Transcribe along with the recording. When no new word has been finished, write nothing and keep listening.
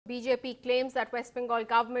BJP claims that West Bengal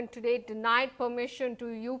government today denied permission to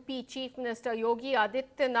UP Chief Minister Yogi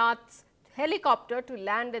Adityanath's helicopter to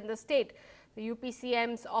land in the state. The UP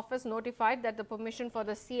CM's office notified that the permission for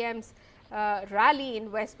the CM's rally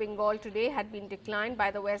in West Bengal today had been declined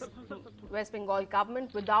by the West Bengal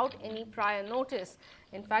government without any prior notice.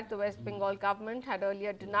 In fact, the West Bengal government had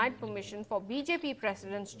earlier denied permission for BJP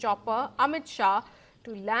President's chopper Amit Shah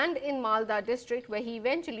to land in Malda district, where he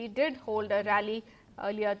eventually did hold a rally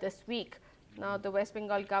earlier this week. Now, the West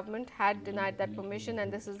Bengal government had denied that permission,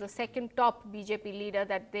 and this is the second top BJP leader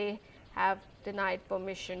that they have denied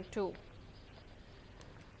permission to.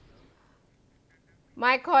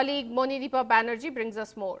 My colleague Mamata Banerjee brings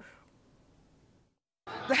us more.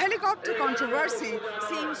 The helicopter controversy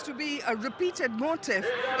seems to be a repeated motif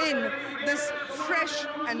in this fresh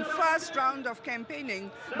and first round of campaigning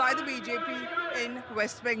by the BJP in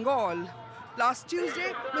West Bengal. Last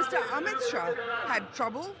Tuesday, Mr. Amit Shah had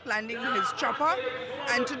trouble landing his chopper,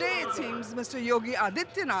 and today it seems Mr. Yogi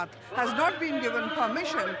Adityanath has not been given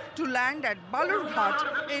permission to land at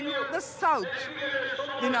Balurghat in the south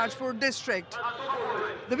Dinajpur district.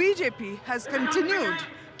 The BJP has continued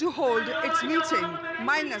to hold its meeting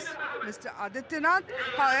minus Mr. Adityanath.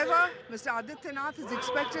 However, Mr. Adityanath is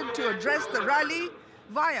expected to address the rally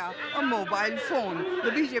via a mobile phone.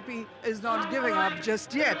 The BJP is not giving up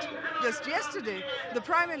just yet. Just yesterday, the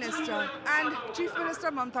Prime Minister and Chief Minister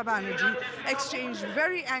Mamata Banerjee exchanged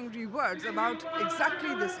very angry words about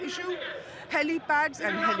exactly this issue. Helipads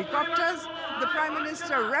and helicopters. The Prime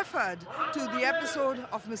Minister referred to the episode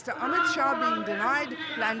of Mr. Amit Shah being denied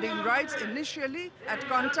landing rights initially at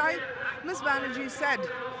Kontai. Ms. Banerjee said,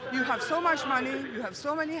 "You have so much money, you have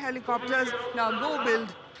so many helicopters, now go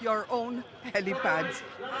build your own helipads."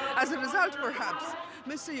 As a result, perhaps,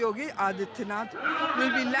 Mr. Yogi Adityanath will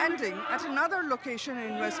be landing at another location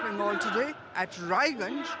in West Bengal today at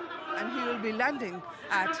Raiganj, and he will be landing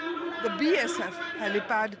at the BSF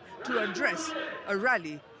helipad to address a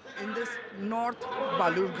rally in this North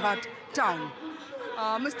Balurghat town.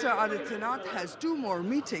 Mr. Adityanath has two more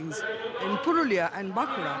meetings in Purulia and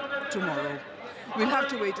Bankura tomorrow. We'll have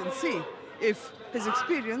to wait and see if his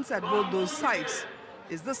experience at both those sites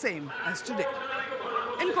is the same as today.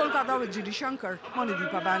 In Kolkata with GD Shankar,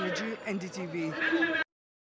 Mamata Banerjee, NDTV.